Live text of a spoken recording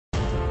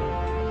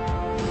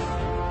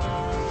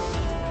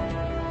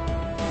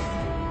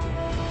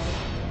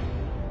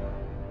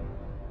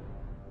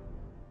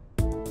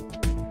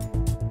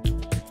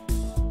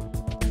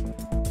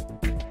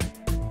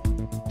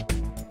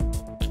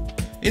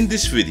In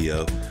this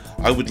video,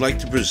 I would like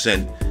to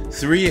present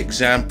 3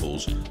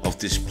 examples of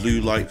this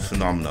blue light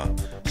phenomena.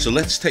 So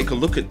let's take a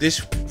look at this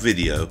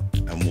video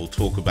and we'll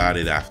talk about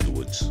it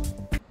afterwards.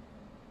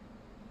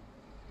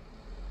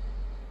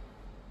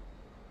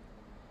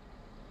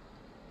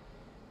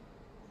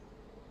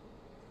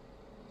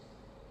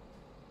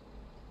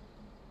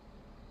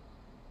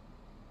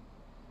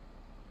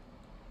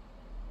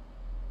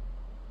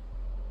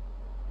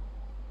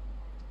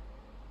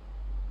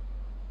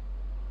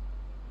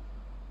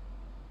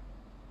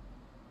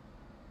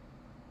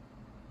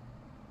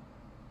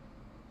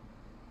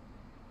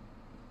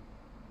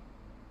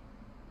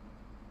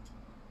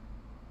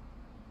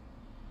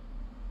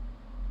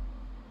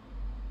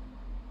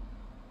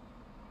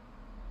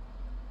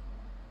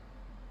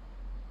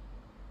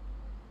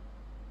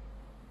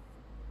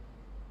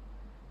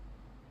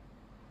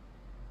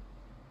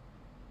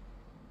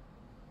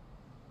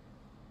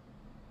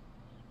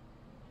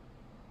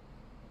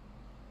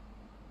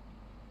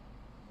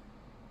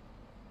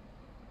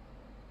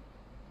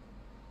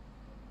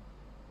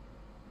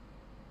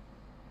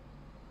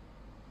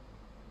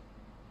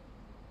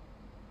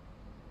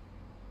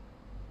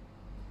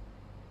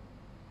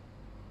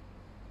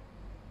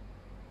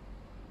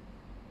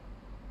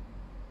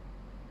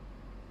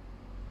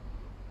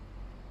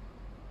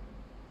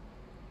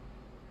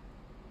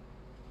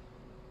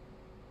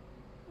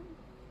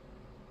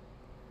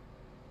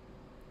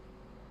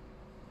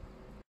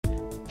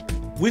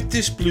 With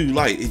this blue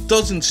light, it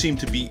doesn't seem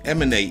to be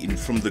emanating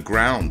from the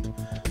ground.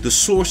 The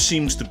source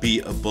seems to be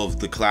above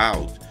the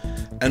cloud.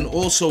 And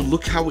also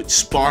look how it's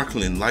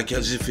sparkling, like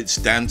as if it's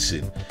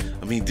dancing.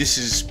 I mean, this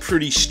is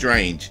pretty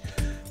strange.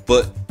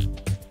 But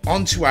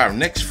on to our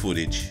next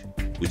footage,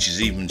 which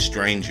is even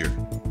stranger.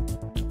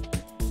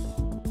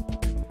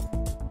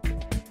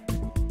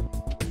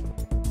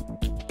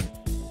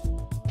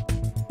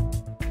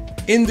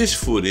 In this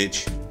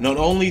footage, not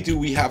only do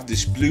we have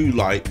this blue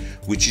light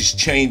which is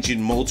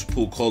changing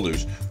multiple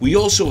colors, we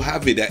also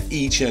have it at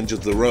each end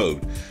of the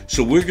road.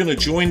 So we're going to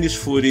join this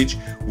footage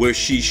where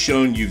she's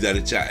showing you that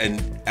it's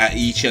at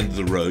each end of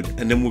the road,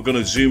 and then we're going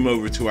to zoom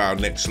over to our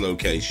next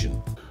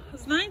location.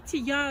 Знаете,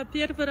 я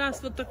первый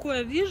раз вот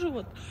такое вижу.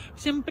 Вот.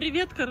 Всем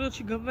привет,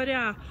 короче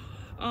говоря.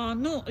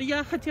 Ну,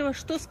 я хотела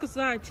что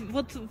сказать.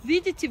 Вот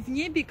видите в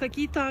небе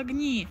какие-то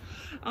огни.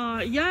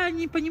 Я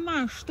не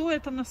понимаю, что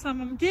это на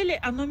самом деле.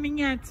 Оно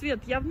меняет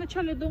цвет. Я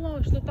вначале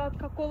думала, что это от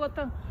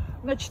какого-то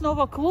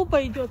ночного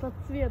клуба идет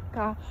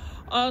отсветка.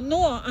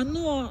 Но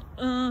оно,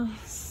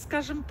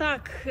 скажем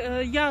так,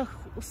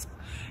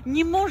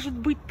 не может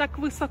быть так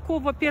высоко,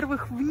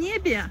 во-первых, в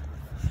небе.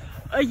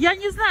 Я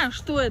не знаю,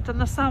 что это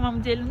на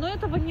самом деле, но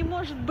этого не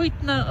может быть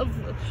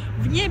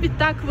в небе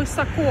так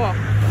высоко.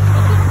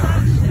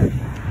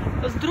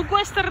 С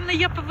другой стороны,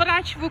 я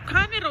поворачиваю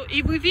камеру,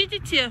 и вы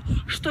видите,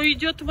 что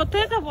идет вот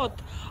этот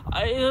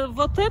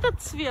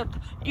цвет,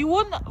 и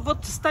он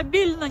вот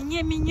стабильно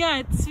не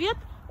меняет цвет,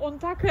 он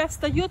так и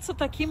остается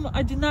таким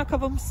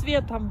одинаковым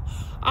цветом.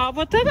 А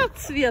вот этот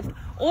цвет,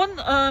 он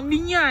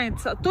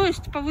меняется. То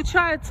есть,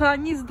 получается,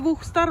 они с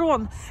двух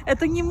сторон.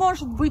 Это не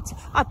может быть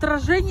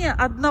отражение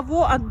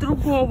одного от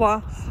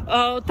другого,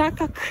 так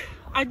как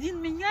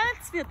один меняет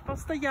цвет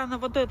постоянно,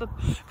 вот этот,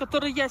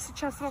 который я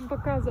сейчас вам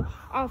показываю,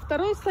 а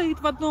второй стоит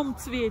в одном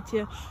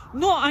цвете.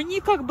 Но они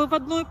как бы в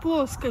одной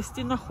плоскости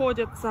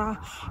находятся.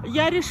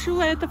 Я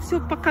решила это все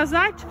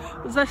показать,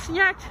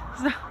 заснять,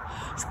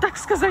 так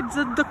сказать,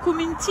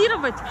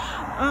 задокументировать.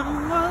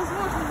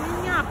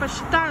 Возможно, меня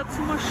посчитают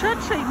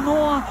сумасшедшей,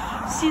 но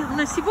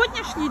на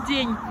сегодняшний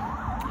день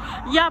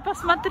я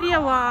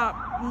посмотрела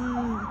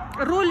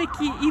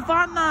ролики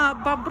Ивана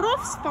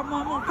Бобровс,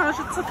 по-моему,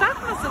 кажется, так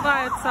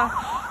называется.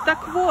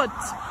 Так вот,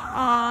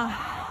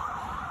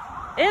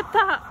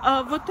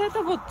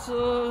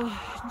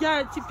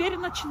 я теперь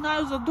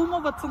начинаю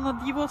задумываться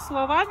над его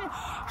словами,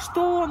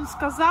 что он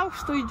сказал,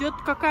 что идет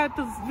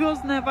какая-то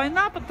звездная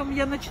война. Потом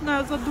я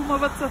начинаю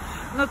задумываться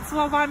над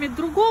словами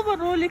другого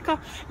ролика.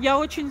 Я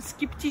очень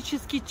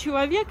скептический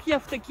человек, я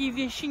в такие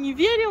вещи не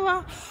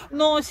верила,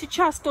 но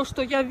сейчас то,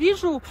 что я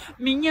вижу,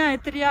 меня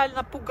это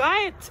реально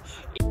пугает.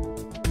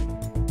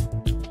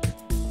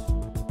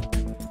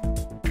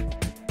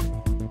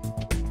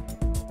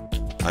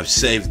 I've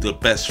saved the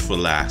best for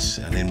last,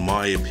 and in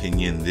my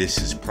opinion, this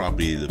is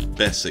probably the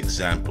best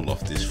example of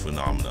this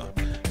phenomena.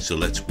 So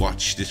let's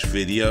watch this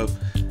video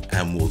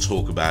and we'll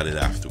talk about it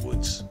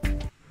afterwards.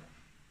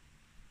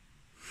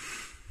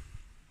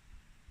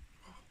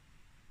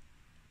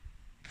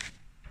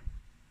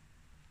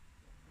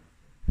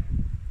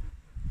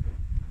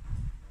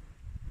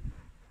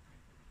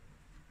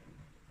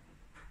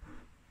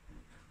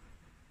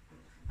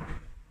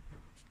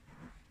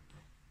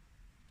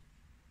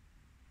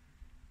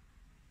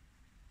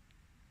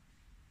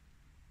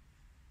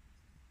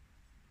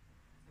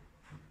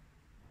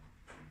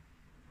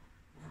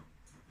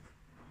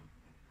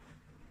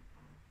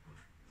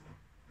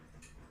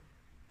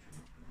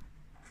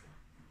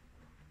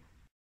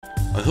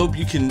 I hope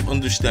you can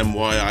understand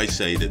why I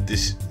say that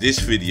this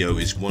video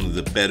is one of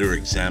the better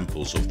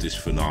examples of this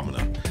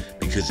phenomena,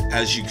 because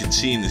as you can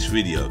see in this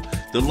video,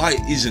 the light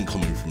isn't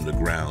coming from the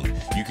ground.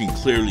 You can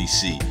clearly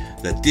see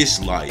that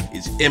this light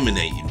is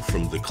emanating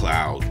from the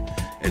cloud,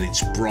 and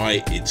it's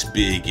bright, it's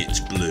big, it's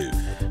blue.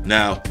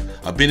 Now,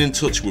 I've been in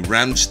touch with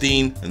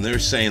Ramstein, and they're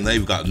saying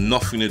they've got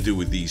nothing to do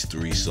with these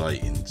 3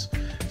 sightings.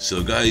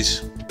 So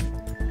guys,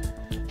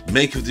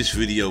 make of this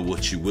video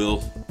what you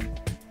will.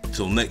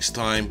 Till next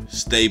time,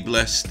 stay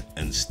blessed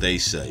and stay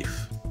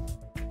safe.